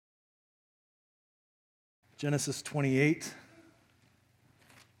Genesis 28.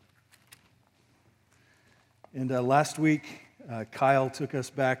 And last week, Kyle took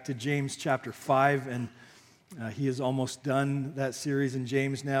us back to James chapter 5, and he is almost done that series in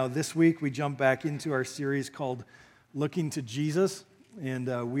James now. This week, we jump back into our series called Looking to Jesus,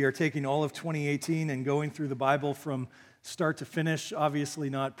 and we are taking all of 2018 and going through the Bible from start to finish, obviously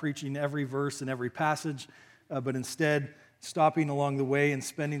not preaching every verse and every passage, but instead stopping along the way and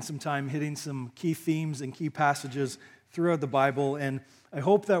spending some time hitting some key themes and key passages throughout the Bible. And I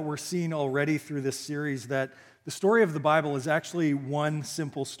hope that we're seeing already through this series that the story of the Bible is actually one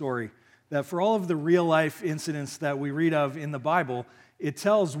simple story. That for all of the real-life incidents that we read of in the Bible, it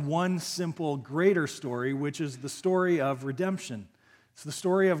tells one simple, greater story, which is the story of redemption. It's the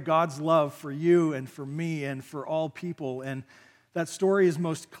story of God's love for you and for me and for all people. And that story is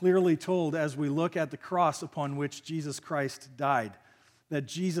most clearly told as we look at the cross upon which Jesus Christ died. That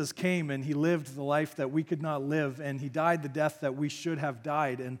Jesus came and he lived the life that we could not live, and he died the death that we should have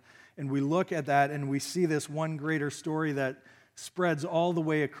died. And we look at that and we see this one greater story that spreads all the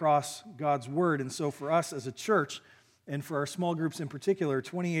way across God's word. And so for us as a church, and for our small groups in particular,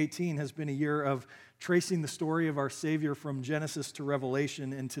 2018 has been a year of tracing the story of our Savior from Genesis to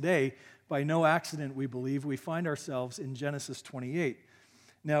Revelation. And today, by no accident, we believe, we find ourselves in Genesis 28.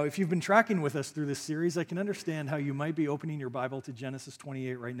 Now, if you've been tracking with us through this series, I can understand how you might be opening your Bible to Genesis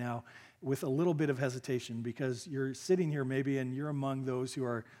 28 right now with a little bit of hesitation, because you're sitting here maybe and you're among those who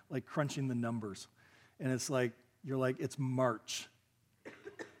are like crunching the numbers. And it's like, you're like, it's March.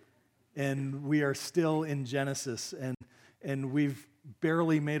 And we are still in Genesis, and we've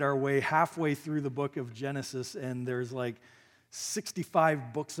barely made our way halfway through the book of Genesis, and there's like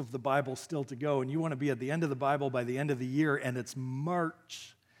 65 books of the Bible still to go, and you want to be at the end of the Bible by the end of the year, and it's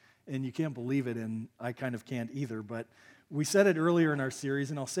March, and you can't believe it, and I kind of can't either. But we said it earlier in our series,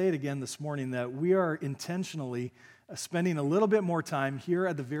 and I'll say it again this morning, that we are intentionally spending a little bit more time here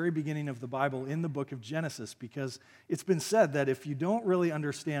at the very beginning of the Bible in the book of Genesis, because it's been said that if you don't really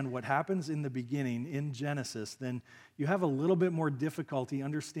understand what happens in the beginning in Genesis, then you have a little bit more difficulty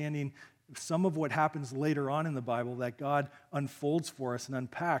understanding some of what happens later on in the Bible that God unfolds for us and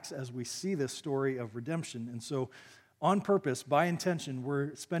unpacks as we see this story of redemption. And so on purpose, by intention,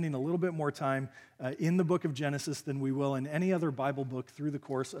 we're spending a little bit more time in the book of Genesis than we will in any other Bible book through the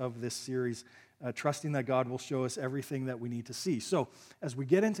course of this series, trusting that God will show us everything that we need to see. So as we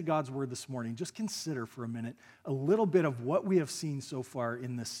get into God's word this morning, just consider for a minute a little bit of what we have seen so far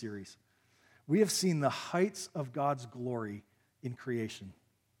in this series. We have seen the heights of God's glory in creation.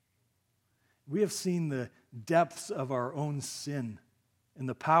 We have seen the depths of our own sin and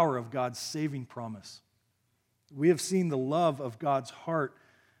the power of God's saving promise. We have seen the love of God's heart,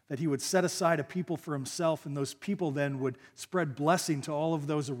 that he would set aside a people for himself, and those people then would spread blessing to all of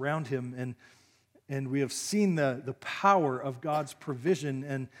those around him. And we have seen the power of God's provision,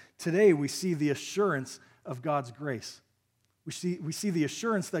 and today we see the assurance of God's grace. We see the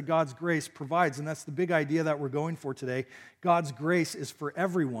assurance that God's grace provides, and that's the big idea that we're going for today. God's grace is for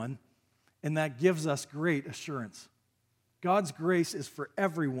everyone, and that gives us great assurance. God's grace is for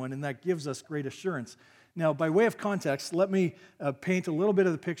everyone, and that gives us great assurance. Now, by way of context, let me paint a little bit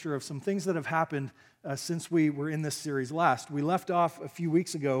of the picture of some things that have happened since we were in this series last. We left off a few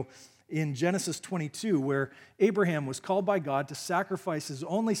weeks ago in Genesis 22, where Abraham was called by God to sacrifice his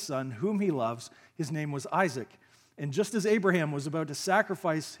only son, whom he loves. His name was Isaac. And just as Abraham was about to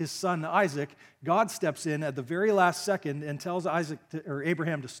sacrifice his son Isaac, God steps in at the very last second and tells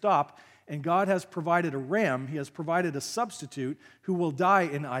Abraham to stop. And God has provided a ram. He has provided a substitute who will die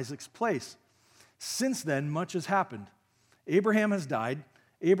in Isaac's place. Since then, much has happened. Abraham has died.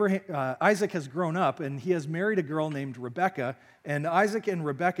 Isaac has grown up, and he has married a girl named Rebekah. And Isaac and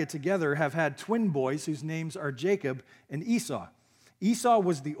Rebekah together have had twin boys whose names are Jacob and Esau. Esau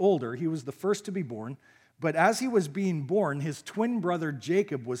was the older. He was the first to be born. But as he was being born, his twin brother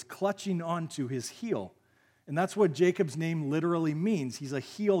Jacob was clutching onto his heel. And that's what Jacob's name literally means. He's a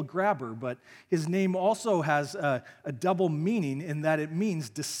heel grabber, but his name also has a double meaning in that it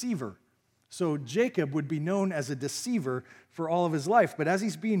means deceiver. So Jacob would be known as a deceiver for all of his life. But as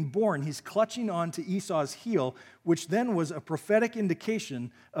he's being born, he's clutching on to Esau's heel, which then was a prophetic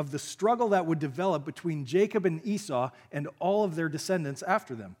indication of the struggle that would develop between Jacob and Esau and all of their descendants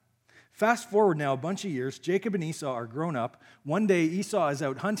after them. Fast forward now a bunch of years, Jacob and Esau are grown up. One day Esau is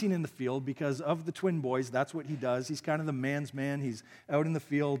out hunting in the field because of the twin boys. That's what he does. He's kind of the man's man. He's out in the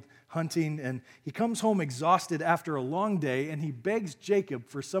field hunting, and he comes home exhausted after a long day, and he begs Jacob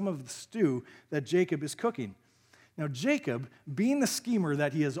for some of the stew that Jacob is cooking. Now Jacob, being the schemer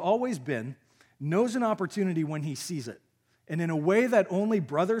that he has always been, knows an opportunity when he sees it. And in a way that only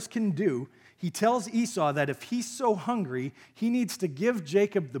brothers can do, he tells Esau that if he's so hungry, he needs to give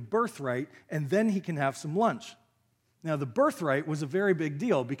Jacob the birthright, and then he can have some lunch. Now, the birthright was a very big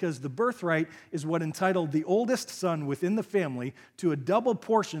deal because the birthright is what entitled the oldest son within the family to a double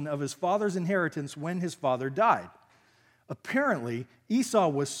portion of his father's inheritance when his father died. Apparently, Esau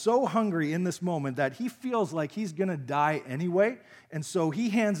was so hungry in this moment that he feels like he's going to die anyway, and so he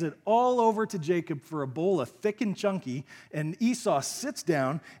hands it all over to Jacob for a bowl of thick and chunky, and Esau sits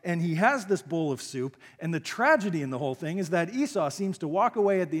down, and he has this bowl of soup, and the tragedy in the whole thing is that Esau seems to walk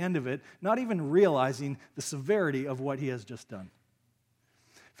away at the end of it, not even realizing the severity of what he has just done.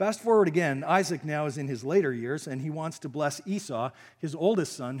 Fast forward again, Isaac now is in his later years, and he wants to bless Esau, his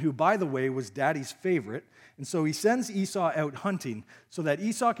oldest son, who, by the way, was daddy's favorite. And so he sends Esau out hunting so that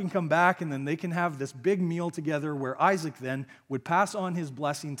Esau can come back, and then they can have this big meal together where Isaac then would pass on his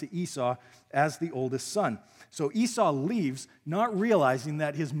blessing to Esau as the oldest son. So Esau leaves, not realizing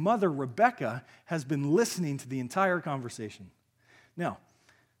that his mother, Rebekah, has been listening to the entire conversation. Now,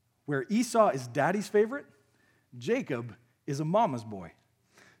 where Esau is daddy's favorite, Jacob is a mama's boy.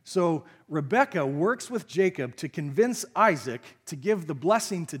 So Rebekah works with Jacob to convince Isaac to give the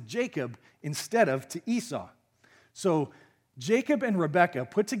blessing to Jacob instead of to Esau. So Jacob and Rebekah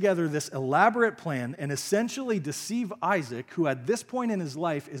put together this elaborate plan and essentially deceive Isaac, who at this point in his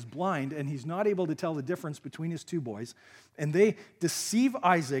life is blind and he's not able to tell the difference between his two boys. And they deceive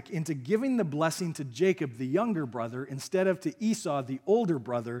Isaac into giving the blessing to Jacob, the younger brother, instead of to Esau, the older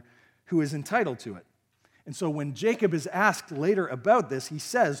brother, who is entitled to it. And so when Jacob is asked later about this, he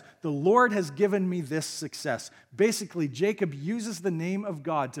says, "The Lord has given me this success." Basically, Jacob uses the name of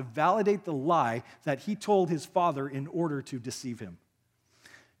God to validate the lie that he told his father in order to deceive him.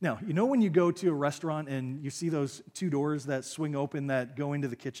 Now, you know when you go to a restaurant and you see those two doors that swing open that go into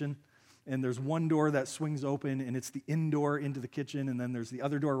the kitchen? And there's one door that swings open, and it's the indoor into the kitchen, and then there's the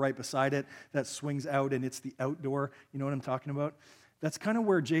other door right beside it that swings out, and it's the outdoor. You know what I'm talking about? That's kind of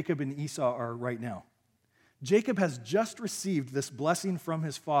where Jacob and Esau are right now. Jacob has just received this blessing from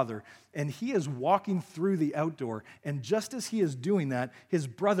his father, and he is walking through the outdoor. And just as he is doing that, his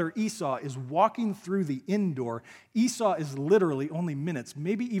brother Esau is walking through the indoor. Esau is literally only minutes,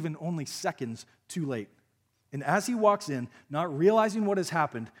 maybe even only seconds too late. And as he walks in, not realizing what has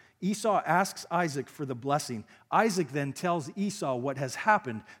happened, Esau asks Isaac for the blessing. Isaac then tells Esau what has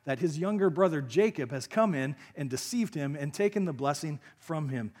happened, that his younger brother Jacob has come in and deceived him and taken the blessing from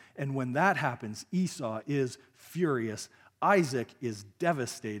him. And when that happens, Esau is furious, Isaac is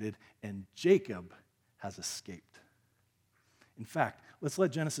devastated, and Jacob has escaped. In fact, let's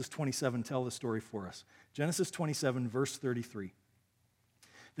let Genesis 27 tell the story for us. Genesis 27, verse 33.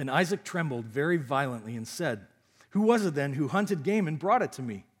 Then Isaac trembled very violently and said, "Who was it then who hunted game and brought it to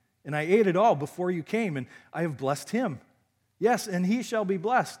me? And I ate it all before you came, and I have blessed him. Yes, and he shall be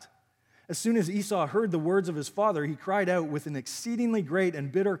blessed." As soon as Esau heard the words of his father, he cried out with an exceedingly great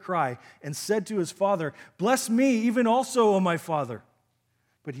and bitter cry and said to his father, "Bless me, even also, O my father."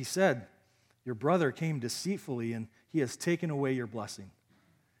 But he said, "Your brother came deceitfully, and he has taken away your blessing."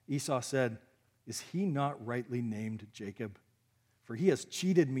 Esau said, "Is he not rightly named Jacob? For he has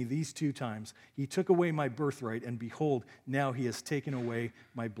cheated me these 2 times. He took away my birthright, and behold, now he has taken away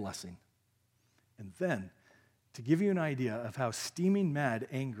my blessing." And then, to give you an idea of how steaming mad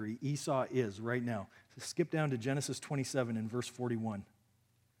angry Esau is right now, so skip down to Genesis 27 and verse 41.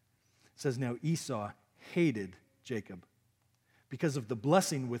 It says, "Now Esau hated Jacob because of the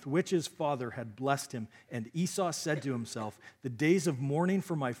blessing with which his father had blessed him. And Esau said to himself, 'The days of mourning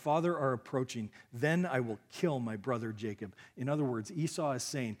for my father are approaching. Then I will kill my brother Jacob.'" In other words, Esau is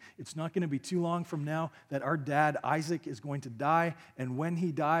saying, it's not going to be too long from now that our dad Isaac is going to die. And when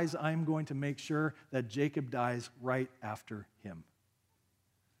he dies, I'm going to make sure that Jacob dies right after him.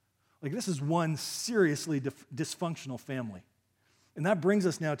 Like, this is one seriously dysfunctional family. And that brings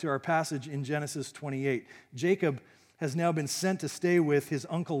us now to our passage in Genesis 28. Jacob has now been sent to stay with his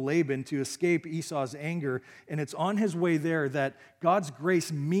uncle Laban to escape Esau's anger, and it's on his way there that God's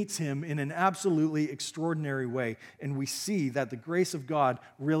grace meets him in an absolutely extraordinary way, and we see that the grace of God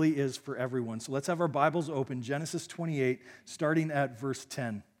really is for everyone. So let's have our Bibles open, Genesis 28, starting at verse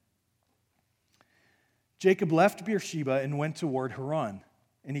 10. Jacob left Beersheba and went toward Haran,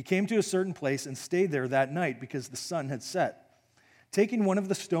 and he came to a certain place and stayed there that night because the sun had set. Taking one of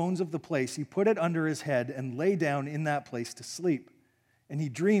the stones of the place, he put it under his head and lay down in that place to sleep. And he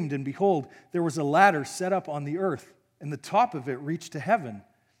dreamed, and behold, there was a ladder set up on the earth, and the top of it reached to heaven.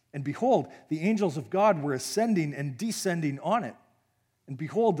 And behold, the angels of God were ascending and descending on it. And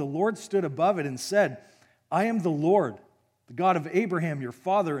behold, the Lord stood above it and said, "I am the Lord, the God of Abraham your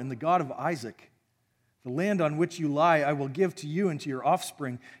father, and the God of Isaac. The land on which you lie I will give to you and to your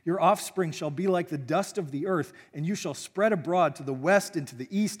offspring. Your offspring shall be like the dust of the earth, and you shall spread abroad to the west and to the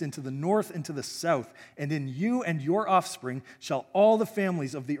east and to the north and to the south. And in you and your offspring shall all the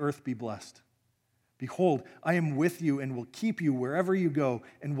families of the earth be blessed. Behold, I am with you and will keep you wherever you go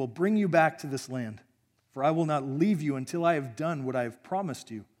and will bring you back to this land. For I will not leave you until I have done what I have promised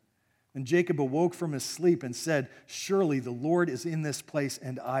you. And Jacob awoke from his sleep and said, Surely the Lord is in this place,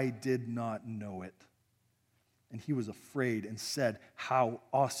 and I did not know it. And he was afraid and said, How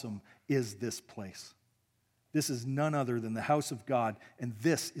awesome is this place? This is none other than the house of God, and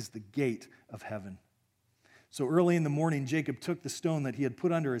this is the gate of heaven. So early in the morning, Jacob took the stone that he had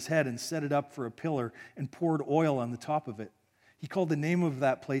put under his head and set it up for a pillar and poured oil on the top of it. He called the name of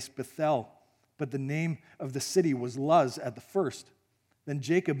that place Bethel, but the name of the city was Luz at the first. Then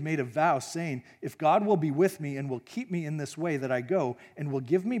Jacob made a vow, saying, If God will be with me and will keep me in this way that I go, and will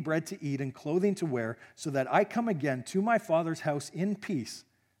give me bread to eat and clothing to wear, so that I come again to my father's house in peace,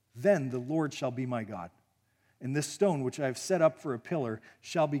 then the Lord shall be my God. And this stone which I have set up for a pillar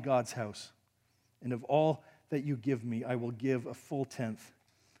shall be God's house. And of all that you give me, I will give a full tenth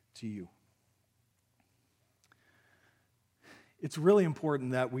to you. It's really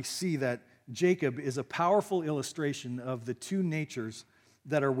important that we see that Jacob is a powerful illustration of the two natures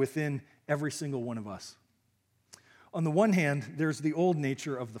that are within every single one of us. On the one hand, there's the old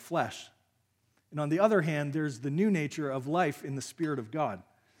nature of the flesh. And on the other hand, there's the new nature of life in the Spirit of God.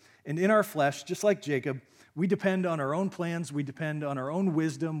 And in our flesh, just like Jacob, we depend on our own plans, we depend on our own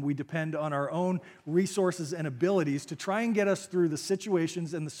wisdom, we depend on our own resources and abilities to try and get us through the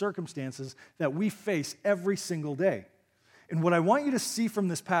situations and the circumstances that we face every single day. And what I want you to see from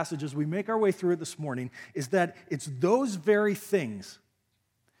this passage as we make our way through it this morning is that it's those very things.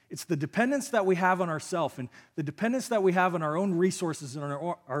 It's the dependence that we have on ourselves and the dependence that we have on our own resources and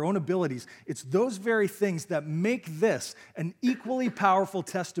our own abilities. It's those very things that make this an equally powerful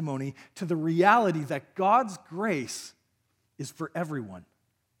testimony to the reality that God's grace is for everyone.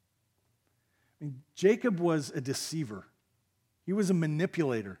 I mean, Jacob was a deceiver. He was a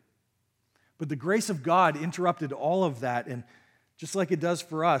manipulator. But the grace of God interrupted all of that, and just like it does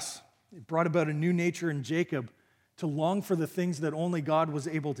for us, it brought about a new nature in Jacob to long for the things that only God was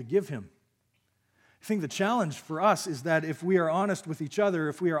able to give him. I think the challenge for us is that if we are honest with each other,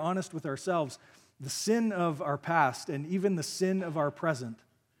 if we are honest with ourselves, the sin of our past and even the sin of our present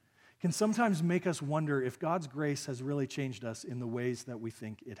can sometimes make us wonder if God's grace has really changed us in the ways that we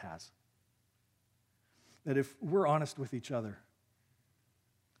think it has. That if we're honest with each other,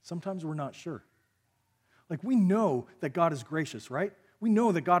 sometimes we're not sure. Like, we know that God is gracious, right? We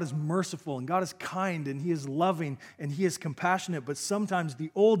know that God is merciful and God is kind and He is loving and He is compassionate, but sometimes the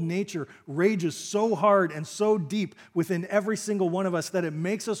old nature rages so hard and so deep within every single one of us that it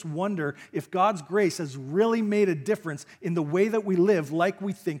makes us wonder if God's grace has really made a difference in the way that we live like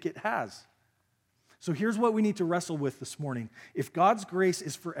we think it has. So here's what we need to wrestle with this morning. If God's grace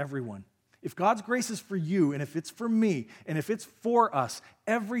is for everyone, if God's grace is for you, and if it's for me, and if it's for us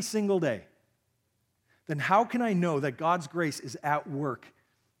every single day, then how can I know that God's grace is at work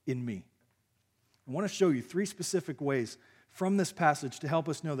in me? I want to show you 3 specific ways from this passage to help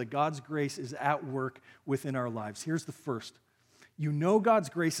us know that God's grace is at work within our lives. Here's the first. You know God's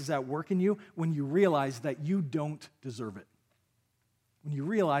grace is at work in you when you realize that you don't deserve it. When you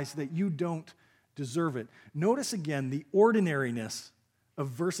realize that you don't deserve it. Notice again the ordinariness of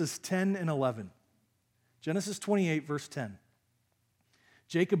verses 10 and 11. Genesis 28, verse 10.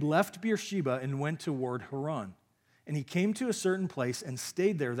 Jacob left Beersheba and went toward Haran. And he came to a certain place and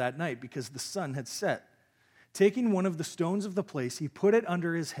stayed there that night because the sun had set. Taking one of the stones of the place, he put it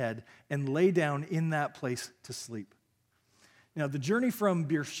under his head and lay down in that place to sleep. Now, the journey from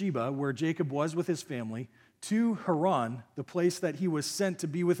Beersheba, where Jacob was with his family, to Haran, the place that he was sent to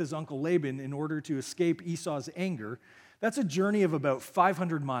be with his uncle Laban in order to escape Esau's anger, that's a journey of about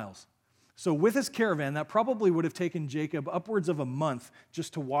 500 miles. So with his caravan, that probably would have taken Jacob upwards of a month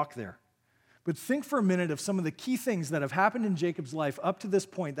just to walk there. But think for a minute of some of the key things that have happened in Jacob's life up to this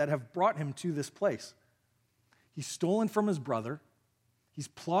point that have brought him to this place. He's stolen from his brother. He's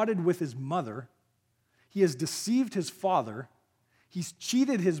plotted with his mother. He has deceived his father. He's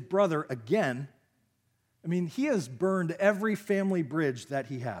cheated his brother again. I mean, he has burned every family bridge that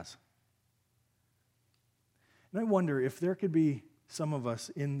he has. And I wonder if there could be some of us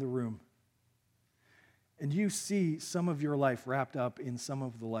in the room and you see some of your life wrapped up in some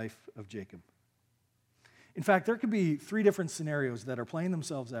of the life of Jacob. In fact, there could be 3 different scenarios that are playing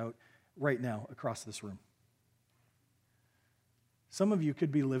themselves out right now across this room. Some of you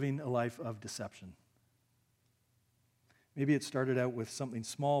could be living a life of deception. Maybe it started out with something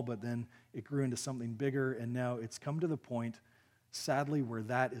small, but then it grew into something bigger, and now it's come to the point, sadly, where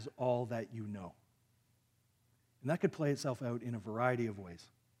that is all that you know. And that could play itself out in a variety of ways.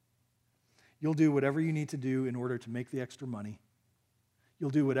 You'll do whatever you need to do in order to make the extra money. You'll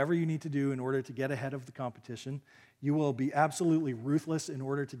do whatever you need to do in order to get ahead of the competition. You will be absolutely ruthless in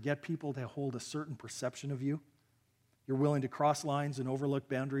order to get people to hold a certain perception of you. You're willing to cross lines and overlook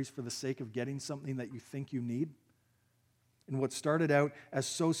boundaries for the sake of getting something that you think you need. And what started out as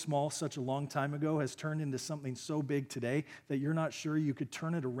so small such a long time ago has turned into something so big today that you're not sure you could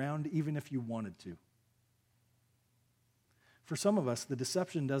turn it around even if you wanted to. For some of us, the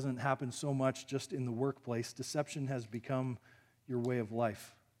deception doesn't happen so much just in the workplace. Deception has become your way of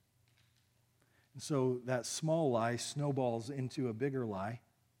life. And so that small lie snowballs into a bigger lie.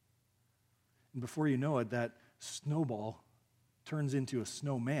 And before you know it, that snowball turns into a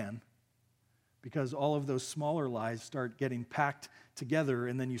snowman, because all of those smaller lies start getting packed together,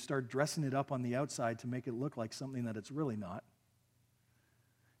 and then you start dressing it up on the outside to make it look like something that it's really not.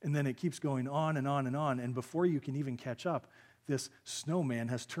 And then it keeps going on and on and on, and before you can even catch up, this snowman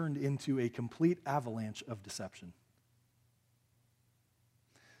has turned into a complete avalanche of deception.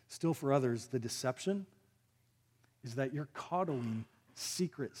 Still, for others, the deception is that you're coddling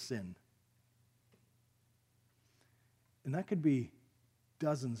secret sin. And that could be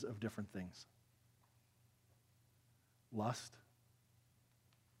dozens of different things. Lust,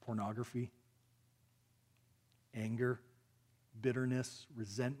 pornography, anger, bitterness,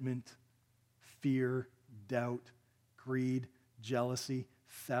 resentment, fear, doubt, greed, jealousy,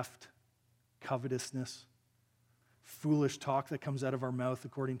 theft, covetousness, foolish talk that comes out of our mouth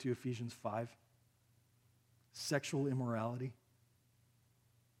according to Ephesians 5, sexual immorality.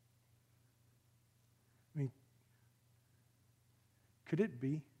 I mean, could it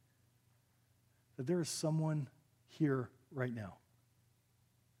be that there is someone here right now,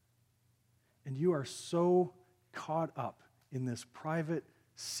 and you are so caught up in this private,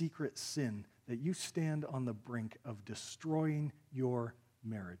 secret sin that you stand on the brink of destroying your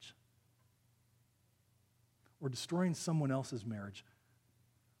marriage, or destroying someone else's marriage,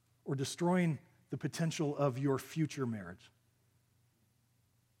 or destroying the potential of your future marriage?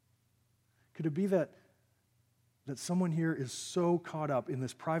 Could it be that someone here is so caught up in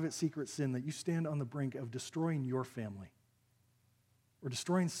this private, secret sin that you stand on the brink of destroying your family, or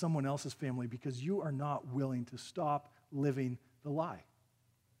destroying someone else's family because you are not willing to stop living the lie?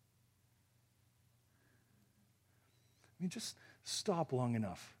 I mean, just stop long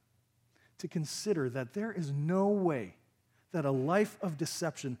enough to consider that there is no way that a life of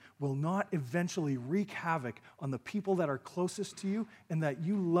deception will not eventually wreak havoc on the people that are closest to you and that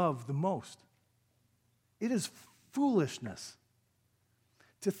you love the most. It is foolishness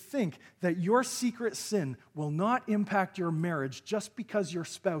to think that your secret sin will not impact your marriage just because your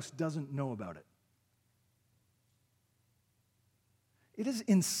spouse doesn't know about it. It is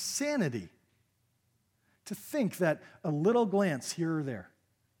insanity to think that a little glance here or there,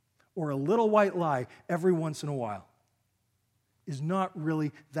 or a little white lie every once in a while, is not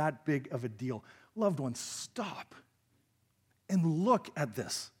really that big of a deal. Loved ones, stop and look at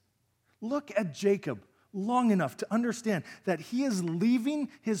this. Look at Jacob long enough to understand that he is leaving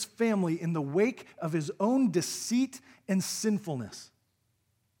his family in the wake of his own deceit and sinfulness.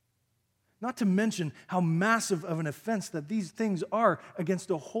 Not to mention how massive of an offense that these things are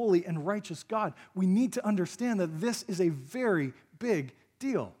against a holy and righteous God. We need to understand that this is a very big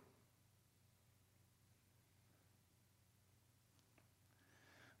deal.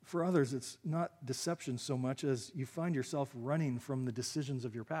 For others, it's not deception so much as you find yourself running from the decisions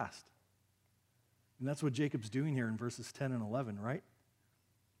of your past. And that's what Jacob's doing here in verses 10 and 11, right?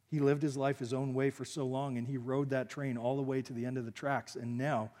 He lived his life his own way for so long, and he rode that train all the way to the end of the tracks. And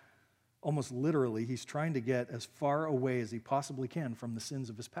now, almost literally, he's trying to get as far away as he possibly can from the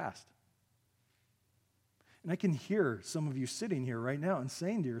sins of his past. And I can hear some of you sitting here right now and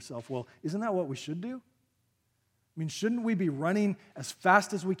saying to yourself, well, isn't that what we should do? I mean, shouldn't we be running as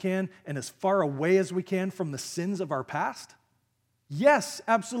fast as we can and as far away as we can from the sins of our past? Yes,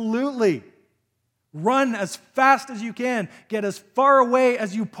 absolutely. Run as fast as you can. Get as far away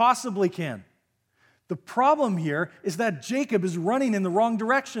as you possibly can. The problem here is that Jacob is running in the wrong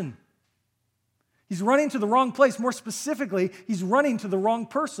direction. He's running to the wrong place. More specifically, he's running to the wrong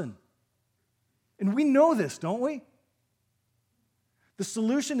person. And we know this, don't we? The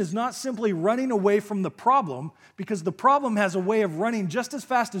solution is not simply running away from the problem, because the problem has a way of running just as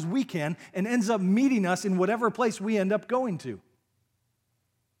fast as we can and ends up meeting us in whatever place we end up going to.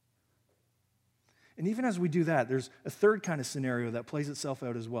 And even as we do that, there's a third kind of scenario that plays itself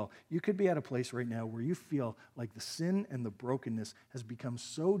out as well. You could be at a place right now where you feel like the sin and the brokenness has become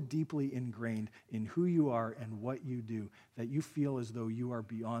so deeply ingrained in who you are and what you do that you feel as though you are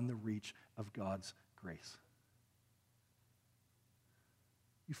beyond the reach of God's grace.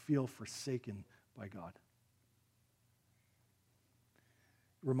 You feel forsaken by God.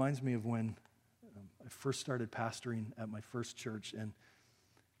 It reminds me of when I first started pastoring at my first church, and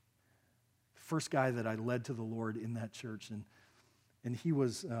the first guy that I led to the Lord in that church, and he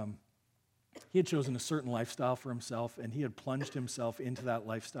had chosen a certain lifestyle for himself, and he had plunged himself into that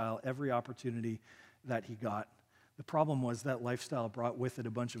lifestyle every opportunity that he got. The problem was that lifestyle brought with it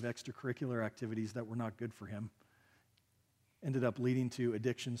a bunch of extracurricular activities that were not good for him. Ended up leading to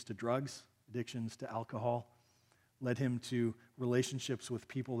addictions to drugs, addictions to alcohol, led him to relationships with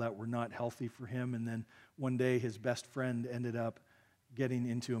people that were not healthy for him. And then one day his best friend ended up getting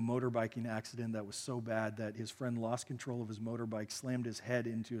into a motorbiking accident that was so bad that his friend lost control of his motorbike, slammed his head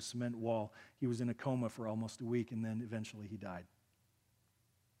into a cement wall. He was in a coma for almost a week, and then eventually he died.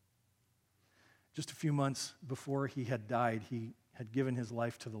 Just a few months before he had died, he had given his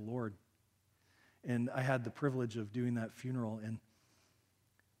life to the Lord. And I had the privilege of doing that funeral, and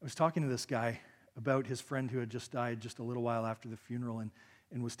I was talking to this guy about his friend who had just died just a little while after the funeral,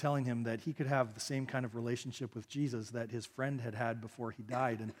 and was telling him that he could have the same kind of relationship with Jesus that his friend had had before he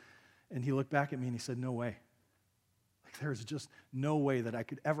died. And he looked back at me and he said, "No way. Like, there's just no way that I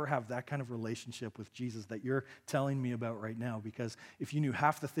could ever have that kind of relationship with Jesus that you're telling me about right now, because if you knew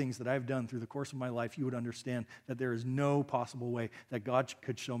half the things that I've done through the course of my life, you would understand that there is no possible way that God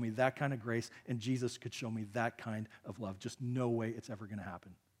could show me that kind of grace and Jesus could show me that kind of love. Just no way it's ever going to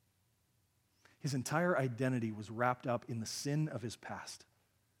happen." His entire identity was wrapped up in the sin of his past.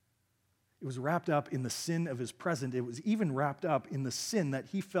 It was wrapped up in the sin of his present. It was even wrapped up in the sin that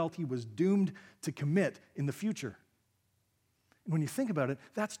he felt he was doomed to commit in the future. And when you think about it,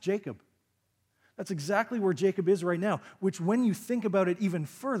 that's Jacob. That's exactly where Jacob is right now, which when you think about it even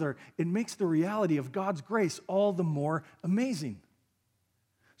further, it makes the reality of God's grace all the more amazing.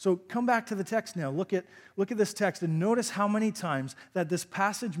 So come back to the text now. Look at this text and notice how many times that this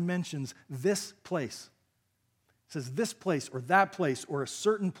passage mentions this place. It says this place or that place or a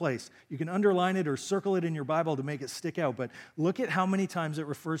certain place. You can underline it or circle it in your Bible to make it stick out, but look at how many times it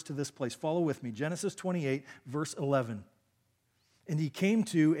refers to this place. Follow with me. Genesis 28, verse 11. And he came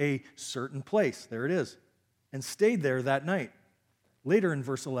to a certain place. There it is. And stayed there that night. Later in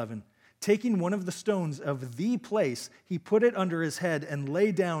verse 11, taking one of the stones of the place, he put it under his head and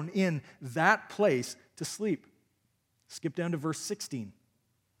lay down in that place to sleep. Skip down to verse 16.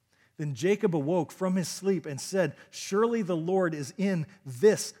 Then Jacob awoke from his sleep and said, "Surely the Lord is in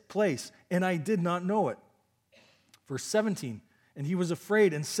this place, and I did not know it." Verse 17, and he was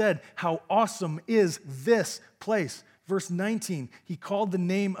afraid and said, "How awesome is this place?" Verse 19, he called the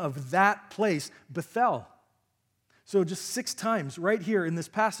name of that place Bethel. So just 6 times right here in this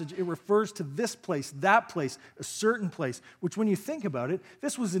passage, it refers to this place, that place, a certain place, which when you think about it,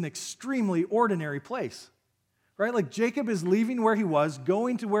 this was an extremely ordinary place. Right? Like Jacob is leaving where he was,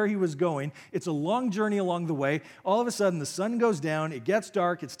 going to where he was going. It's a long journey along the way. All of a sudden, the sun goes down. It gets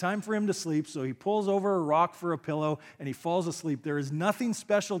dark. It's time for him to sleep. So he pulls over a rock for a pillow and he falls asleep. There is nothing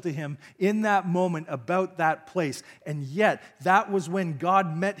special to him in that moment about that place. And yet, that was when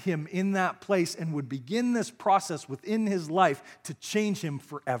God met him in that place and would begin this process within his life to change him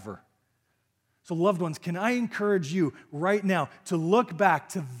forever. So, loved ones, can I encourage you right now to look back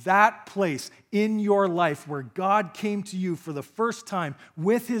to that place in your life where God came to you for the first time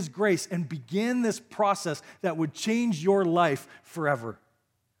with his grace and began this process that would change your life forever.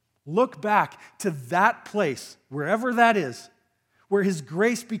 Look back to that place, wherever that is, where his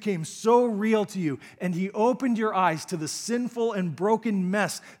grace became so real to you and he opened your eyes to the sinful and broken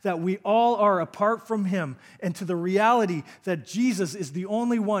mess that we all are apart from him, and to the reality that Jesus is the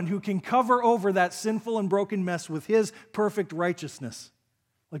only one who can cover over that sinful and broken mess with his perfect righteousness.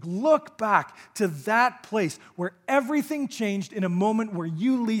 Like, look back to that place where everything changed in a moment where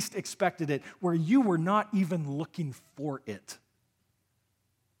you least expected it, where you were not even looking for it.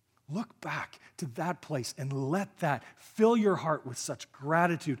 Look back to that place and let that fill your heart with such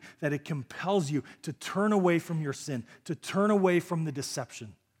gratitude that it compels you to turn away from your sin, to turn away from the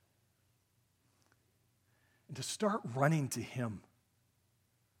deception, and to start running to him.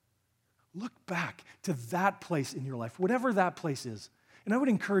 Look back to that place in your life, whatever that place is. And I would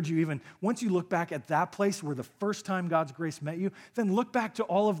encourage you, even once you look back at that place where the first time God's grace met you, then look back to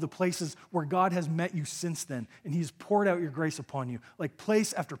all of the places where God has met you since then, and he's poured out your grace upon you, like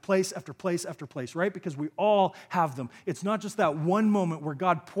place after place after place after place, right? Because we all have them. It's not just that one moment where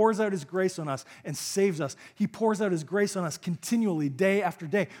God pours out his grace on us and saves us. He pours out his grace on us continually, day after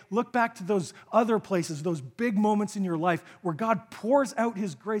day. Look back to those other places, those big moments in your life where God pours out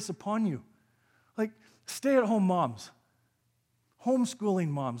his grace upon you. Like stay-at-home moms, homeschooling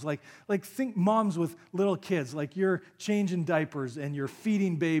moms, like think moms with little kids, like you're changing diapers and you're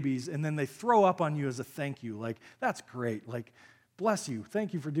feeding babies and then they throw up on you as a thank you. Like, that's great. Like, bless you.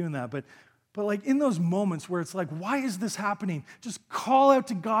 Thank you for doing that. But like in those moments where it's like, why is this happening? Just call out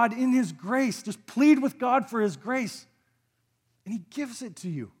to God in his grace. Just plead with God for his grace. And he gives it to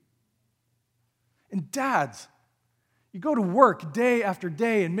you. And dads, you go to work day after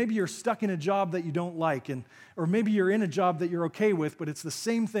day, and maybe you're stuck in a job that you don't like, or maybe you're in a job that you're okay with, but it's the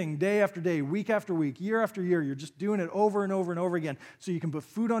same thing day after day, week after week, year after year. You're just doing it over and over and over again so you can put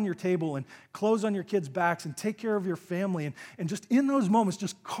food on your table and clothes on your kids' backs and take care of your family. And just in those moments,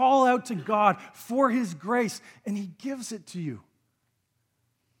 just call out to God for his grace, and he gives it to you.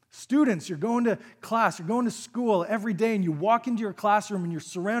 Students, you're going to class, you're going to school every day, and you walk into your classroom and you're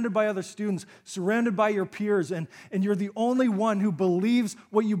surrounded by other students, surrounded by your peers, and you're the only one who believes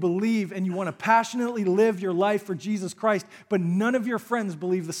what you believe, and you want to passionately live your life for Jesus Christ, but none of your friends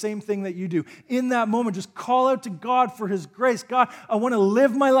believe the same thing that you do. In that moment, just call out to God for his grace. God, I want to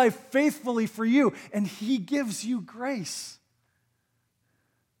live my life faithfully for you, and he gives you grace.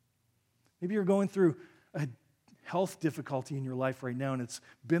 Maybe you're going through a health difficulty in your life right now, and it's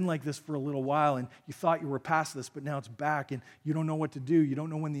been like this for a little while, and you thought you were past this, but now it's back, and you don't know what to do. You don't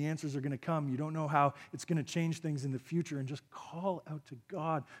know when the answers are going to come. You don't know how it's going to change things in the future, and just call out to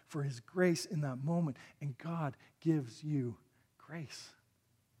God for his grace in that moment, and God gives you grace.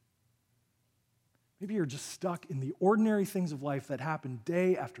 Maybe you're just stuck in the ordinary things of life that happen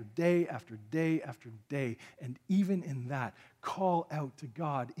day after day after day after day. And even in that, call out to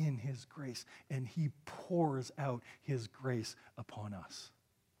God in his grace, and he pours out his grace upon us.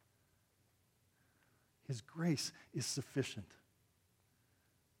 His grace is sufficient.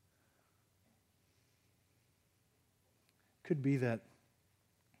 Could be that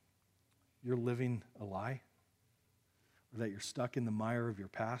you're living a lie, or that you're stuck in the mire of your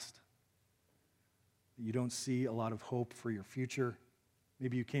past. You don't see a lot of hope for your future.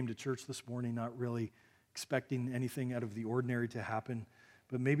 Maybe you came to church this morning not really expecting anything out of the ordinary to happen,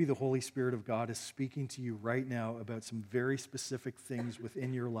 but maybe the Holy Spirit of God is speaking to you right now about some very specific things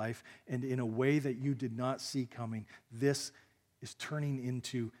within your life, and in a way that you did not see coming, this is turning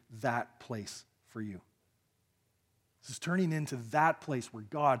into that place for you. This is turning into that place where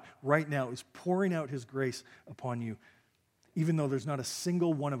God right now is pouring out his grace upon you, even though there's not a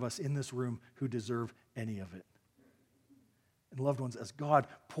single one of us in this room who deserve any of it. And loved ones, as God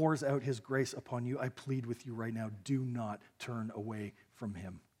pours out his grace upon you, I plead with you right now, do not turn away from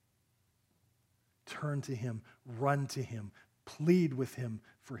him. Turn to him, run to him, plead with him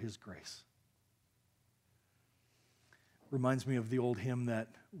for his grace. Reminds me of the old hymn that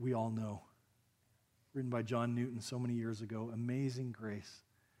we all know, written by John Newton so many years ago, Amazing Grace,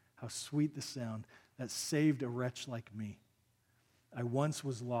 how sweet the sound that saved a wretch like me. I once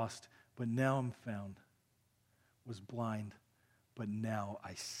was lost, but now I'm found, was blind, but now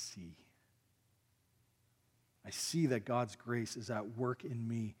I see. I see that God's grace is at work in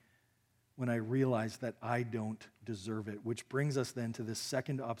me when I realize that I don't deserve it, which brings us then to this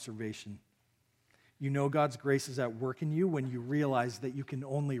second observation. You know God's grace is at work in you when you realize that you can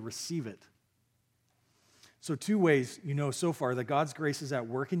only receive it. So 2 ways you know so far that God's grace is at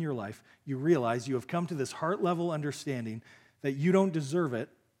work in your life. You realize you have come to this heart-level understanding that you don't deserve it,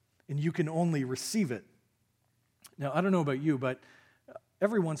 and you can only receive it. Now, I don't know about you, but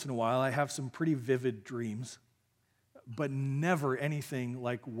every once in a while I have some pretty vivid dreams, but never anything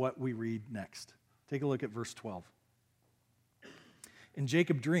like what we read next. Take a look at verse 12. And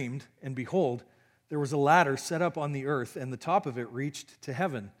Jacob dreamed, and behold, there was a ladder set up on the earth, and the top of it reached to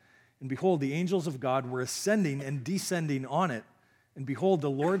heaven. And behold, the angels of God were ascending and descending on it. And behold, the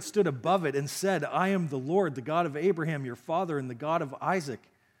Lord stood above it and said, I am the Lord, the God of Abraham, your father, and the God of Isaac.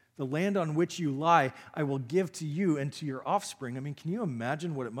 The land on which you lie, I will give to you and to your offspring. I mean, can you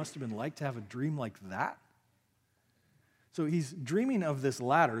imagine what it must have been like to have a dream like that? So he's dreaming of this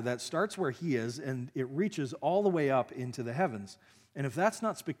ladder that starts where he is, and it reaches all the way up into the heavens. And if that's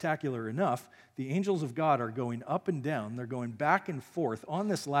not spectacular enough, the angels of God are going up and down. They're going back and forth on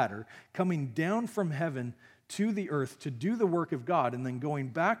this ladder, coming down from heaven to the earth to do the work of God, and then going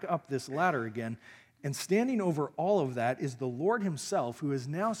back up this ladder again. And standing over all of that is the Lord himself, who is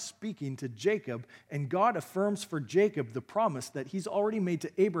now speaking to Jacob, and God affirms for Jacob the promise that he's already made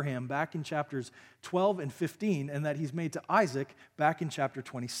to Abraham back in chapters 12 and 15, and that he's made to Isaac back in chapter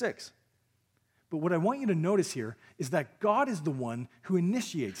 26. But what I want you to notice here is that God is the one who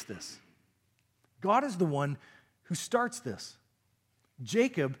initiates this. God is the one who starts this.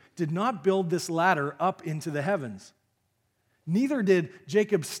 Jacob did not build this ladder up into the heavens. Neither did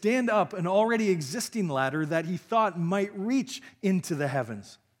Jacob stand up an already existing ladder that he thought might reach into the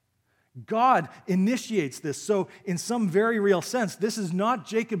heavens. God initiates this. So, in some very real sense, this is not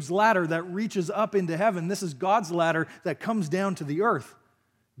Jacob's ladder that reaches up into heaven. This is God's ladder that comes down to the earth.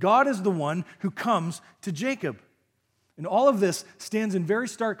 God is the one who comes to Jacob. And all of this stands in very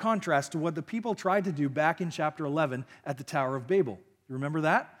stark contrast to what the people tried to do back in chapter 11 at the Tower of Babel. You remember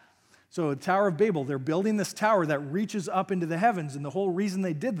that? So the Tower of Babel, they're building this tower that reaches up into the heavens, and the whole reason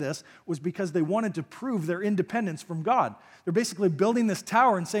they did this was because they wanted to prove their independence from God. They're basically building this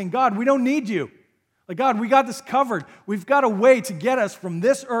tower and saying, God, we don't need you. Like, God, we got this covered. We've got a way to get us from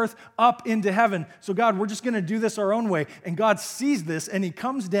this earth up into heaven. So, God, we're just going to do this our own way. And God sees this, and he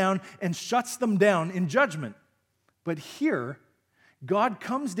comes down and shuts them down in judgment. But here, God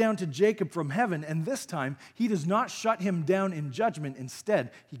comes down to Jacob from heaven, and this time, he does not shut him down in judgment.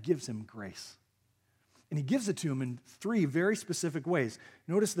 Instead, he gives him grace. And he gives it to him in three very specific ways.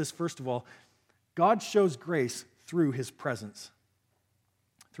 Notice this, first of all. God shows grace through his presence.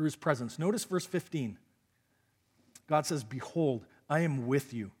 Through his presence. Notice verse 15. God says, behold, I am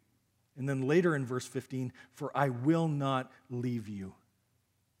with you. And then later in verse 15, for I will not leave you.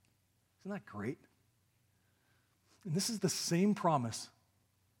 Isn't that great? And this is the same promise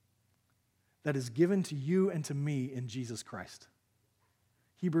that is given to you and to me in Jesus Christ.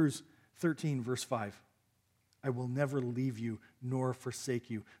 Hebrews 13, verse 5. I will never leave you nor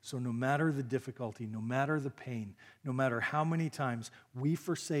forsake you. So no matter the difficulty, no matter the pain, no matter how many times we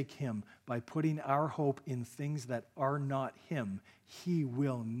forsake him by putting our hope in things that are not him, he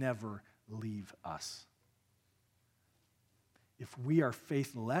will never leave us. If we are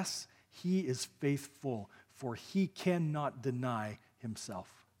faithless, he is faithful, for he cannot deny himself.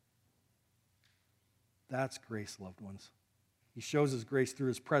 That's grace, loved ones. He shows his grace through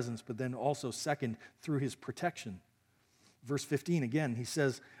his presence, but then also, second, through his protection. Verse 15, again, he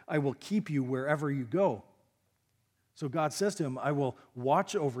says, I will keep you wherever you go. So God says to him, I will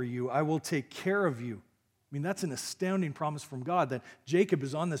watch over you. I will take care of you. I mean, that's an astounding promise from God that Jacob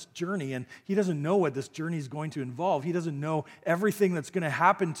is on this journey, and he doesn't know what this journey is going to involve. He doesn't know everything that's going to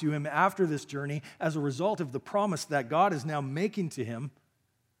happen to him after this journey as a result of the promise that God is now making to him.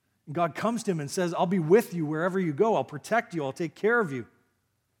 God comes to him and says, I'll be with you wherever you go. I'll protect you. I'll take care of you.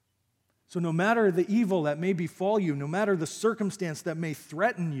 So no matter the evil that may befall you, no matter the circumstance that may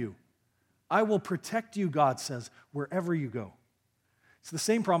threaten you, I will protect you, God says, wherever you go. It's the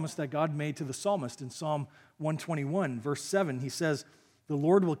same promise that God made to the psalmist in Psalm 121, verse 7. He says, the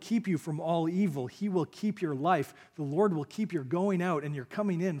Lord will keep you from all evil. He will keep your life. The Lord will keep your going out and your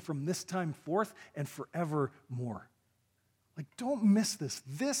coming in from this time forth and forevermore. Like, don't miss this.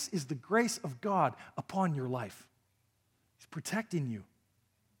 This is the grace of God upon your life. He's protecting you.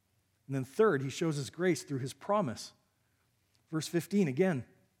 And then third, he shows his grace through his promise. Verse 15, again,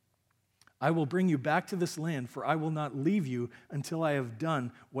 I will bring you back to this land, for I will not leave you until I have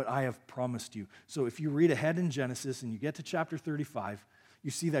done what I have promised you. So if you read ahead in Genesis and you get to chapter 35,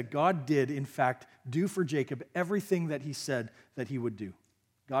 you see that God did, in fact, do for Jacob everything that he said that he would do.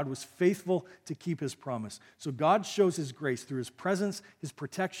 God was faithful to keep his promise. So God shows his grace through his presence, his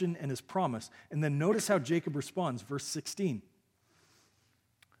protection, and his promise. And then notice how Jacob responds, verse 16.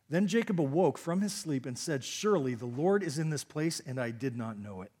 Then Jacob awoke from his sleep and said, surely the Lord is in this place, and I did not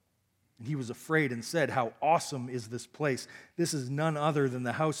know it. And he was afraid and said, how awesome is this place? This is none other than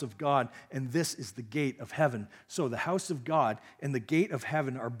the house of God, and this is the gate of heaven. So the house of God and the gate of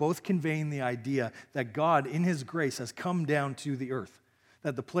heaven are both conveying the idea that God, in his grace, has come down to the earth.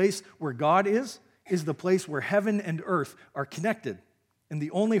 That the place where God is the place where heaven and earth are connected. And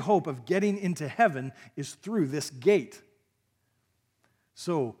the only hope of getting into heaven is through this gate.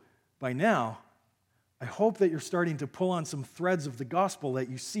 So, by now, I hope that you're starting to pull on some threads of the gospel that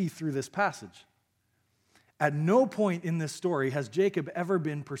you see through this passage. At no point in this story has Jacob ever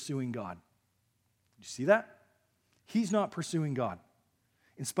been pursuing God. You see that? He's not pursuing God.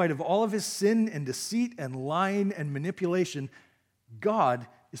 In spite of all of his sin and deceit and lying and manipulation, God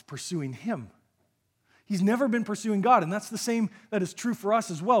is pursuing him. He's never been pursuing God, and that's the same that is true for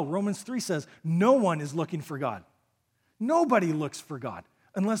us as well. Romans 3 says, no one is looking for God. Nobody looks for God.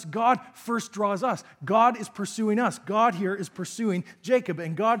 unless God first draws us. God is pursuing us. God here is pursuing Jacob,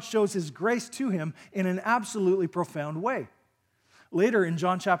 and God shows his grace to him in an absolutely profound way. Later in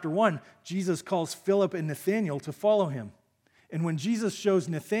John chapter 1, Jesus calls Philip and Nathanael to follow him. And when Jesus shows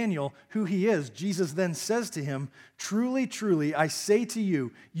Nathanael who he is, Jesus then says to him, "Truly, truly, I say to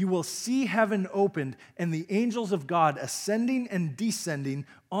you, you will see heaven opened and the angels of God ascending and descending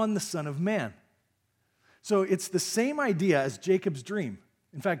on the Son of Man." So it's the same idea as Jacob's dream.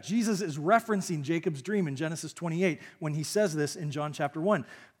 In fact, Jesus is referencing Jacob's dream in Genesis 28 when he says this in John chapter 1.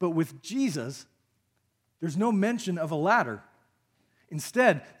 But with Jesus, there's no mention of a ladder.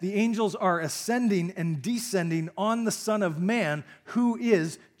 Instead, the angels are ascending and descending on the Son of Man, who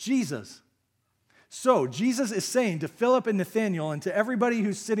is Jesus. So, Jesus is saying to Philip and Nathanael and to everybody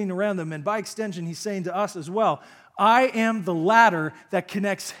who's sitting around them, and by extension, he's saying to us as well, I am the ladder that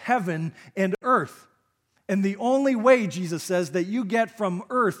connects heaven and earth. And the only way, Jesus says, that you get from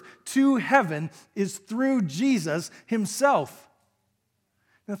earth to heaven is through Jesus himself.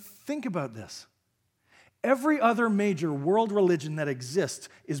 Now, think about this. Every other major world religion that exists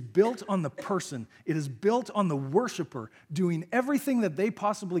is built on the person. It is built on the worshiper doing everything that they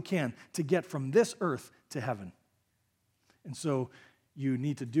possibly can to get from this earth to heaven. And so you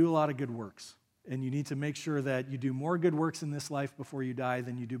need to do a lot of good works. And you need to make sure that you do more good works in this life before you die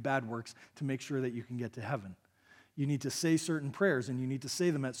than you do bad works to make sure that you can get to heaven. You need to say certain prayers, and you need to say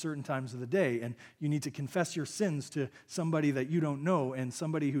them at certain times of the day, and you need to confess your sins to somebody that you don't know and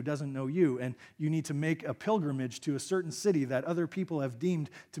somebody who doesn't know you, and you need to make a pilgrimage to a certain city that other people have deemed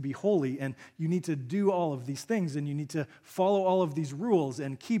to be holy, and you need to do all of these things, and you need to follow all of these rules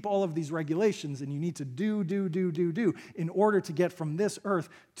and keep all of these regulations, and you need to do in order to get from this earth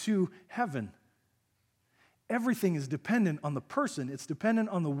to heaven. Everything is dependent on the person. It's dependent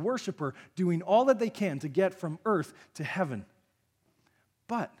on the worshiper doing all that they can to get from earth to heaven.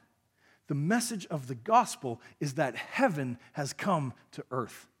 But the message of the gospel is that heaven has come to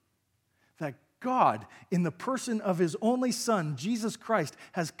earth. That God, in the person of his only Son, Jesus Christ,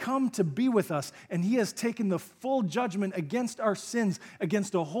 has come to be with us, and he has taken the full judgment against our sins,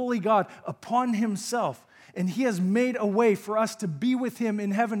 against a holy God, upon himself. And he has made a way for us to be with him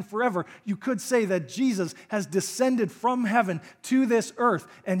in heaven forever. You could say that Jesus has descended from heaven to this earth,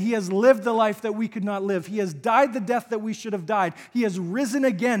 and he has lived the life that we could not live. He has died the death that we should have died. He has risen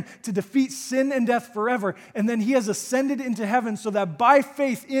again to defeat sin and death forever. And then he has ascended into heaven so that by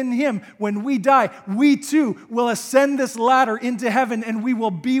faith in him, when we die, we too will ascend this ladder into heaven, and we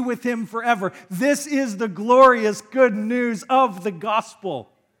will be with him forever. This is the glorious good news of the gospel.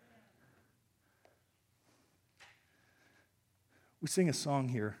 We sing a song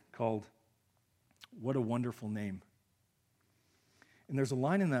here called "What a Wonderful Name." And there's a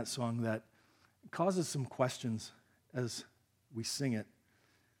line in that song that causes some questions as we sing it.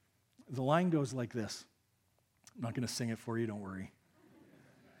 The line goes like this. I'm not going to sing it for you, don't worry.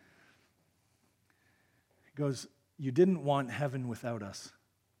 It goes, "You didn't want heaven without us.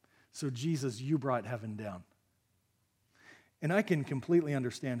 So Jesus, you brought heaven down." And I can completely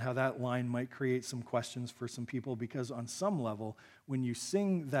understand how that line might create some questions for some people, because on some level, when you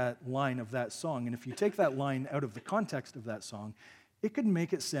sing that line of that song, and if you take that line out of the context of that song, it could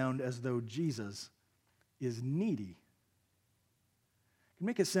make it sound as though Jesus is needy. It can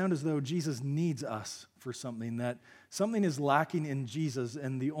make it sound as though Jesus needs us for something, that something is lacking in Jesus,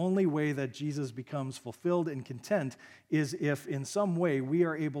 and the only way that Jesus becomes fulfilled and content is if in some way we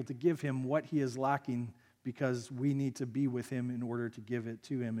are able to give him what he is lacking, because we need to be with him in order to give it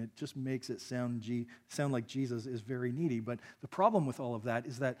to him. It just makes it sound like Jesus is very needy. But the problem with all of that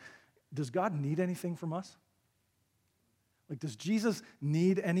is that, does God need anything from us? Like, does Jesus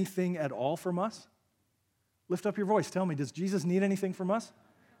need anything at all from us? Lift up your voice. Tell me, does Jesus need anything from us?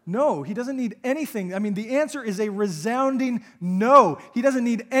 No, he doesn't need anything. I mean, the answer is a resounding no. He doesn't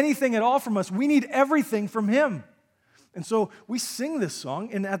need anything at all from us. We need everything from him. And so we sing this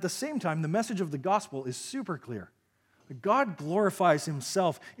song, and at the same time, the message of the gospel is super clear. God glorifies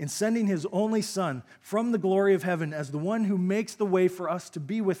himself in sending his only Son from the glory of heaven as the one who makes the way for us to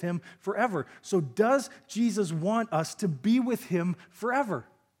be with him forever. So does Jesus want us to be with him forever?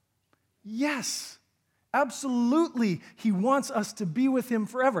 Yes, absolutely. He wants us to be with him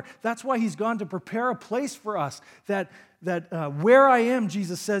forever. That's why he's gone to prepare a place for us, that where I am,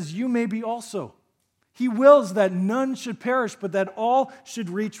 Jesus says, you may be also. He wills that none should perish, but that all should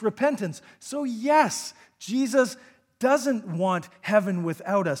reach repentance. So yes, Jesus doesn't want heaven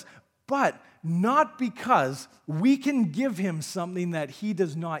without us, but not because we can give him something that he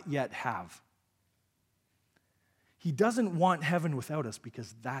does not yet have. He doesn't want heaven without us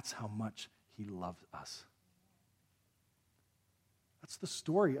because that's how much he loves us. That's the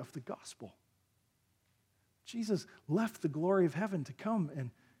story of the gospel. Jesus left the glory of heaven to come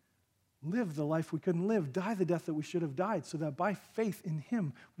and live the life we couldn't live, die the death that we should have died, so that by faith in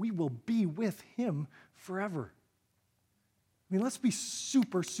him, we will be with him forever. I mean, let's be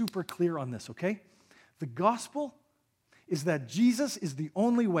super, super clear on this, okay? The gospel is that Jesus is the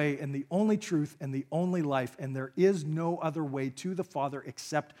only way and the only truth and the only life, and there is no other way to the Father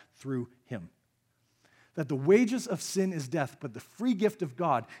except through him. That the wages of sin is death, but the free gift of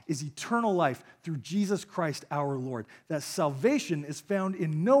God is eternal life through Jesus Christ our Lord. That salvation is found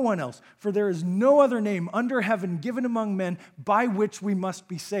in no one else, for there is no other name under heaven given among men by which we must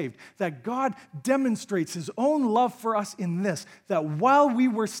be saved. That God demonstrates his own love for us in this, that while we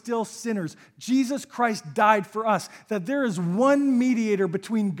were still sinners, Jesus Christ died for us. That there is one mediator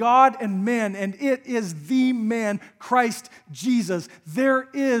between God and man, and it is the man, Christ Jesus. There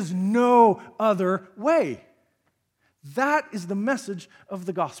is no other way. That is the message of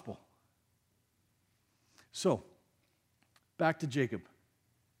the gospel. So, back to Jacob.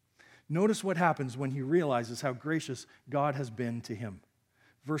 Notice what happens when he realizes how gracious God has been to him.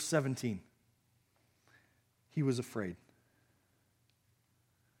 Verse 17. He was afraid.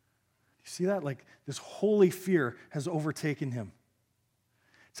 You see that? Like this holy fear has overtaken him.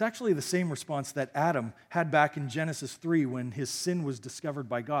 It's actually the same response that Adam had back in Genesis 3 when his sin was discovered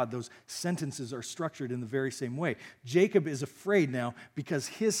by God. Those sentences are structured in the very same way. Jacob is afraid now because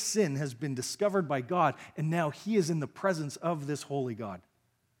his sin has been discovered by God, and now he is in the presence of this holy God.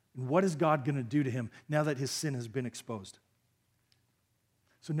 And what is God going to do to him now that his sin has been exposed?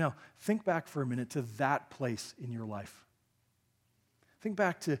 So now, think back for a minute to that place in your life. Think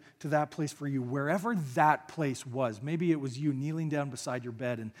back to that place for you, wherever that place was. Maybe it was you kneeling down beside your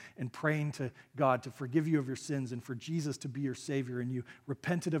bed and praying to God to forgive you of your sins and for Jesus to be your Savior, and you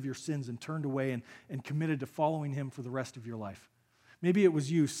repented of your sins and turned away and committed to following him for the rest of your life. Maybe it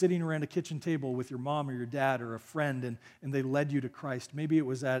was you sitting around a kitchen table with your mom or your dad or a friend, and they led you to Christ. Maybe it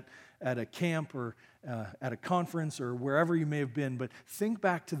was at a camp or at a conference or wherever you may have been. But think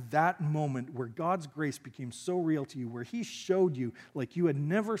back to that moment where God's grace became so real to you, where he showed you like you had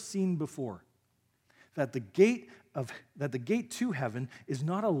never seen before, that the gate to heaven is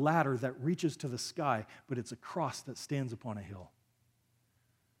not a ladder that reaches to the sky, but it's a cross that stands upon a hill.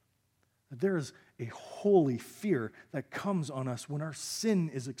 There is a holy fear that comes on us when our sin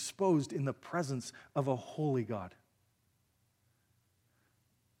is exposed in the presence of a holy God.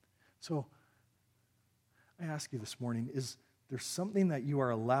 So, I ask you this morning, is there something that you are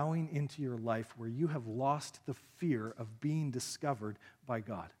allowing into your life where you have lost the fear of being discovered by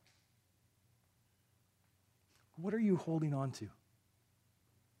God? What are you holding on to?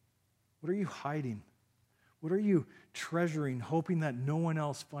 What are you hiding? What are you treasuring, hoping that no one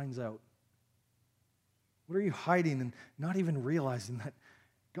else finds out? What are you hiding and not even realizing that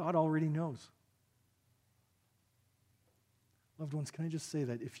God already knows? Loved ones, can I just say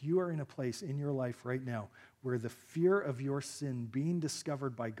that if you are in a place in your life right now where the fear of your sin being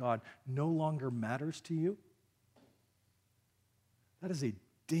discovered by God no longer matters to you, that is a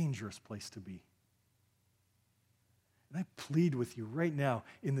dangerous place to be. And I plead with you right now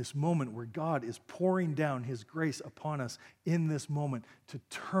in this moment where God is pouring down his grace upon us in this moment to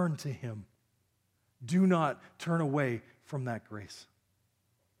turn to him. Do not turn away from that grace.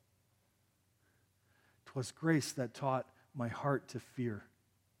 'Twas grace that taught my heart to fear.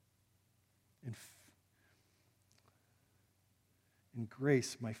 In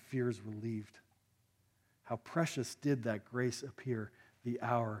grace, my fears relieved. How precious did that grace appear the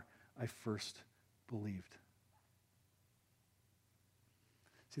hour I first believed.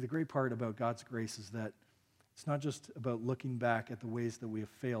 See, the great part about God's grace is that it's not just about looking back at the ways that we have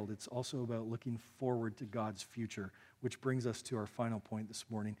failed. It's also about looking forward to God's future, which brings us to our final point this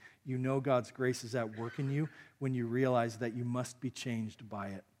morning. You know God's grace is at work in you when you realize that you must be changed by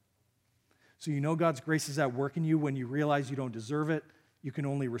it. So you know God's grace is at work in you when you realize you don't deserve it, you can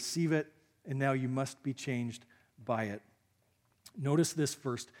only receive it, and now you must be changed by it. Notice this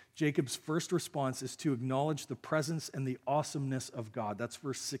first. Jacob's first response is to acknowledge the presence and the awesomeness of God. That's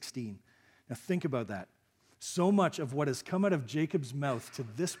verse 16. Now think about that. So much of what has come out of Jacob's mouth to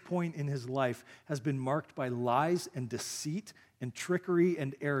this point in his life has been marked by lies and deceit and trickery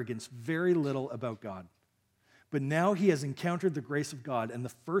and arrogance, very little about God. But now he has encountered the grace of God, and the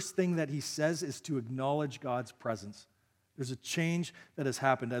first thing that he says is to acknowledge God's presence. There's a change that has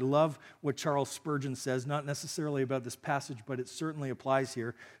happened. I love what Charles Spurgeon says, not necessarily about this passage, but it certainly applies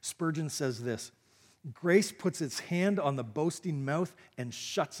here. Spurgeon says this: grace puts its hand on the boasting mouth and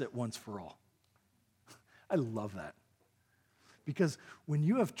shuts it once for all. I love that. Because when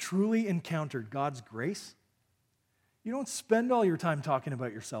you have truly encountered God's grace, You don't spend all your time talking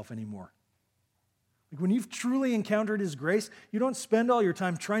about yourself anymore. Like when you've truly encountered His grace, you don't spend all your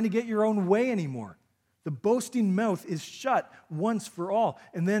time trying to get your own way anymore. The boasting mouth is shut once for all.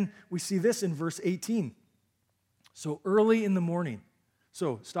 And then we see this in verse 18. So early in the morning.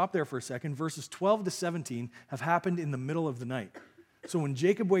 So stop there for a second. Verses 12 to 17 have happened in the middle of the night. So when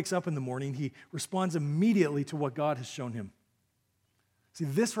Jacob wakes up in the morning, he responds immediately to what God has shown him. See,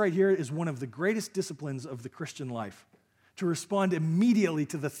 this right here is one of the greatest disciplines of the Christian life, to respond immediately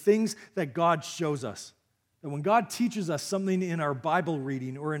to the things that God shows us. That when God teaches us something in our Bible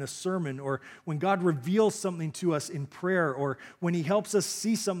reading or in a sermon, or when God reveals something to us in prayer, or when He helps us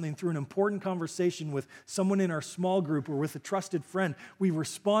see something through an important conversation with someone in our small group or with a trusted friend, we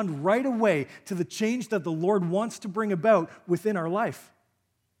respond right away to the change that the Lord wants to bring about within our life.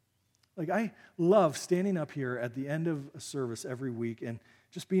 Like, I love standing up here at the end of a service every week and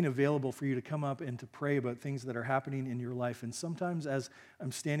just being available for you to come up and to pray about things that are happening in your life. And sometimes as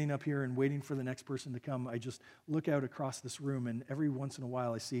I'm standing up here and waiting for the next person to come, I just look out across this room, and every once in a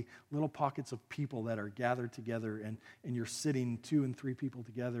while I see little pockets of people that are gathered together, and you're sitting 2 and 3 people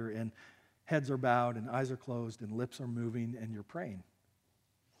together, and heads are bowed and eyes are closed and lips are moving, and you're praying.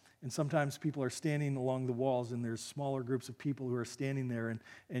 And sometimes people are standing along the walls, and there's smaller groups of people who are standing there,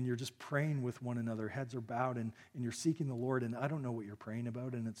 and you're just praying with one another. Heads are bowed, and you're seeking the Lord. And I don't know what you're praying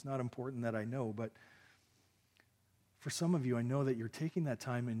about, and it's not important that I know. But for some of you, I know that you're taking that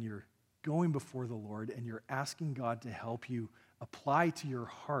time and you're going before the Lord, and you're asking God to help you apply to your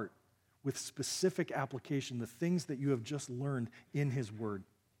heart with specific application the things that you have just learned in His Word.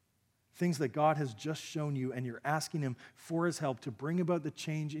 Things that God has just shown you, and you're asking Him for His help to bring about the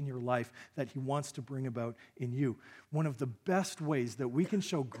change in your life that He wants to bring about in you. One of the best ways that we can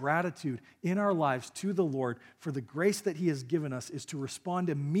show gratitude in our lives to the Lord for the grace that He has given us is to respond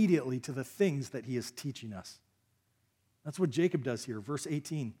immediately to the things that He is teaching us. That's what Jacob does here, verse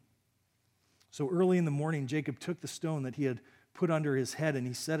 18. So early in the morning, Jacob took the stone that he had put under his head, and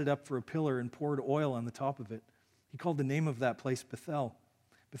he set it up for a pillar and poured oil on the top of it. He called the name of that place Bethel.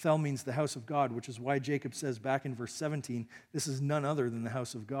 Bethel means the house of God, which is why Jacob says back in verse 17, this is none other than the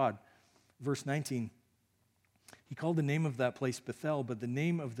house of God. Verse 19, he called the name of that place Bethel, but the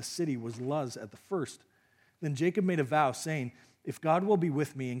name of the city was Luz at the first. Then Jacob made a vow, saying, if God will be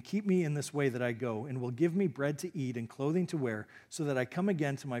with me and keep me in this way that I go, and will give me bread to eat and clothing to wear, so that I come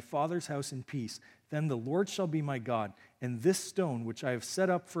again to my father's house in peace, then the Lord shall be my God, and this stone which I have set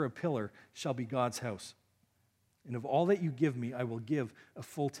up for a pillar shall be God's house. And of all that you give me, I will give a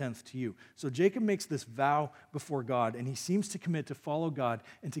full tenth to you. So Jacob makes this vow before God, and he seems to commit to follow God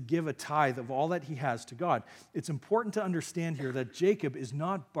and to give a tithe of all that he has to God. It's important to understand here that Jacob is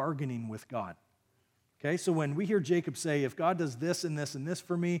not bargaining with God. Okay, so when we hear Jacob say, if God does this and this and this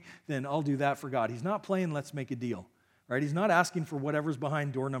for me, then I'll do that for God. He's not playing let's make a deal. Right? He's not asking for whatever's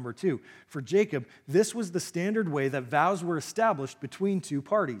behind door number 2. For Jacob, this was the standard way that vows were established between 2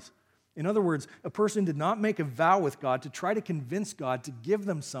 parties. In other words, a person did not make a vow with God to try to convince God to give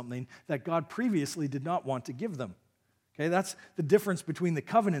them something that God previously did not want to give them. Okay, that's the difference between the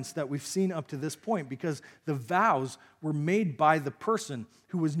covenants that we've seen up to this point, because the vows were made by the person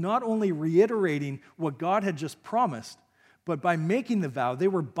who was not only reiterating what God had just promised, but by making the vow, they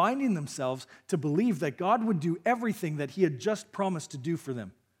were binding themselves to believe that God would do everything that He had just promised to do for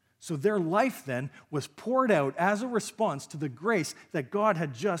them. So their life then was poured out as a response to the grace that God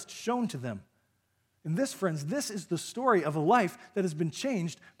had just shown to them. And this, friends, this is the story of a life that has been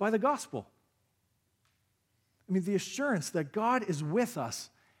changed by the gospel. I mean, the assurance that God is with us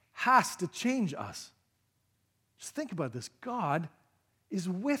has to change us. Just think about this. God is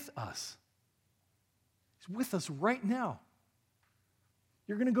with us. He's with us right now.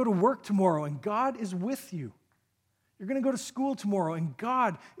 You're going to go to work tomorrow, and God is with you. You're going to go to school tomorrow, and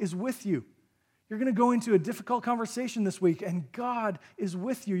God is with you. You're going to go into a difficult conversation this week, and God is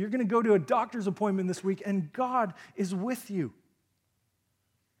with you. You're going to go to a doctor's appointment this week, and God is with you.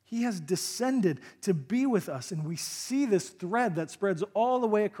 He has descended to be with us, and we see this thread that spreads all the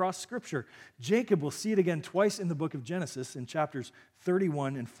way across Scripture. Jacob will see it again twice in the book of Genesis in chapters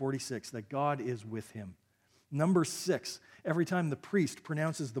 31 and 46, that God is with him. Number 6, every time the priest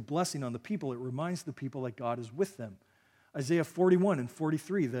pronounces the blessing on the people, it reminds the people that God is with them. Isaiah 41 and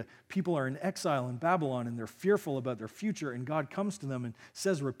 43, the people are in exile in Babylon, and they're fearful about their future, and God comes to them and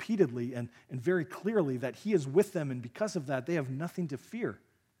says repeatedly and very clearly that He is with them, and because of that, they have nothing to fear.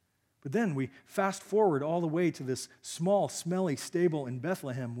 But then we fast forward all the way to this small, smelly stable in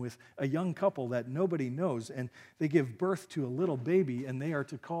Bethlehem with a young couple that nobody knows, and they give birth to a little baby, and they are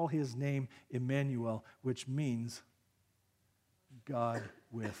to call his name Emmanuel, which means God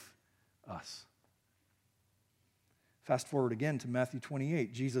with us. Fast forward again to Matthew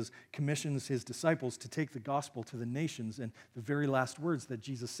 28. Jesus commissions his disciples to take the gospel to the nations, and the very last words that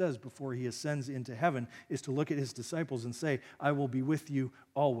Jesus says before he ascends into heaven is to look at his disciples and say, I will be with you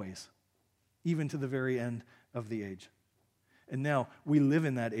always, even to the very end of the age. And now we live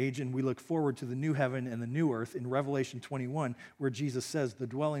in that age, and we look forward to the new heaven and the new earth in Revelation 21, where Jesus says the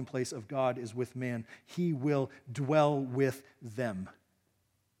dwelling place of God is with man. He will dwell with them.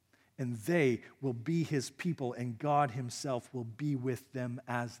 And they will be his people, and God himself will be with them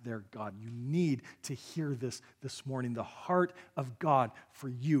as their God. You need to hear this morning. The heart of God for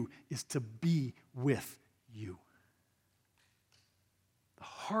you is to be with you. The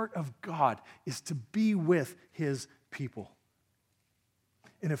heart of God is to be with his people.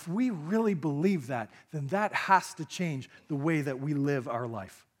 And if we really believe that, then that has to change the way that we live our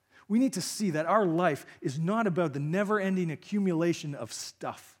life. We need to see that our life is not about the never-ending accumulation of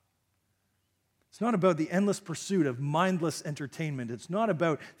stuff. It's not about the endless pursuit of mindless entertainment. It's not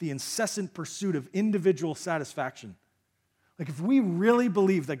about the incessant pursuit of individual satisfaction. Like, if we really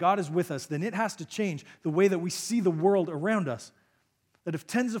believe that God is with us, then it has to change the way that we see the world around us. That if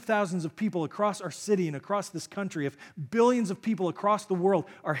tens of thousands of people across our city and across this country, if billions of people across the world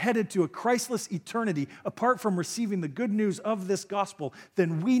are headed to a Christless eternity apart from receiving the good news of this gospel,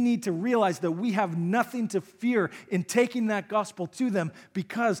 then we need to realize that we have nothing to fear in taking that gospel to them,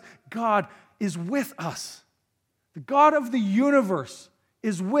 because God is with us. The God of the universe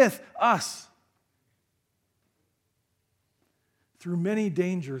is with us. Through many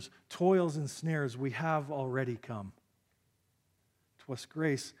dangers, toils, and snares, we have already come. 'Twas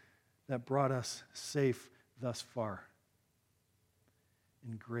grace that brought us safe thus far,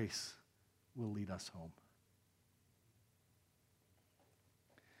 and grace will lead us home.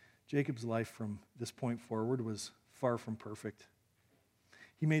 Jacob's life from this point forward was far from perfect.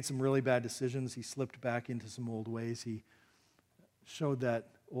 He made some really bad decisions. He slipped back into some old ways. He showed that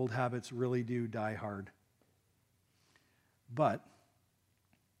old habits really do die hard. But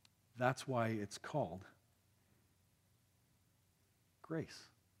that's why it's called grace.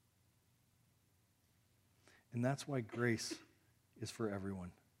 And that's why grace is for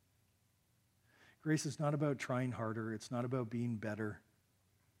everyone. Grace is not about trying harder. It's not about being better.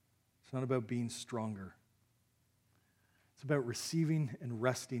 It's not about being stronger. It's about receiving and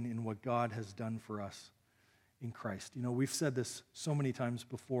resting in what God has done for us in Christ. You know, we've said this so many times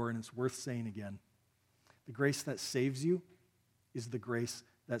before, and it's worth saying again. The grace that saves you is the grace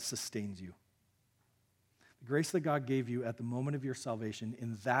that sustains you. The grace that God gave you at the moment of your salvation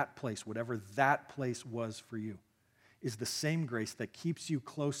in that place, whatever that place was for you, is the same grace that keeps you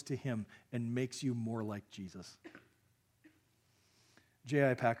close to him and makes you more like Jesus.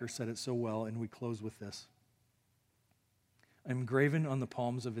 J.I. Packer said it so well, and we close with this. I am graven on the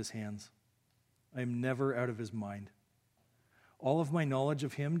palms of his hands. I am never out of his mind. All of my knowledge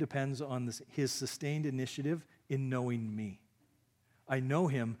of him depends on his sustained initiative in knowing me. I know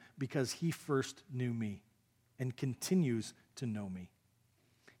him because he first knew me and continues to know me.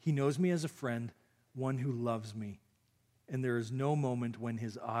 He knows me as a friend, one who loves me, and there is no moment when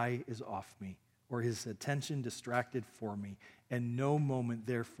his eye is off me or his attention distracted for me, and no moment,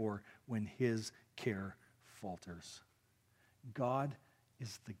 therefore, when his care falters. God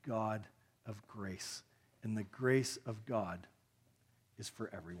is the God of grace, and the grace of God is for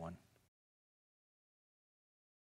everyone.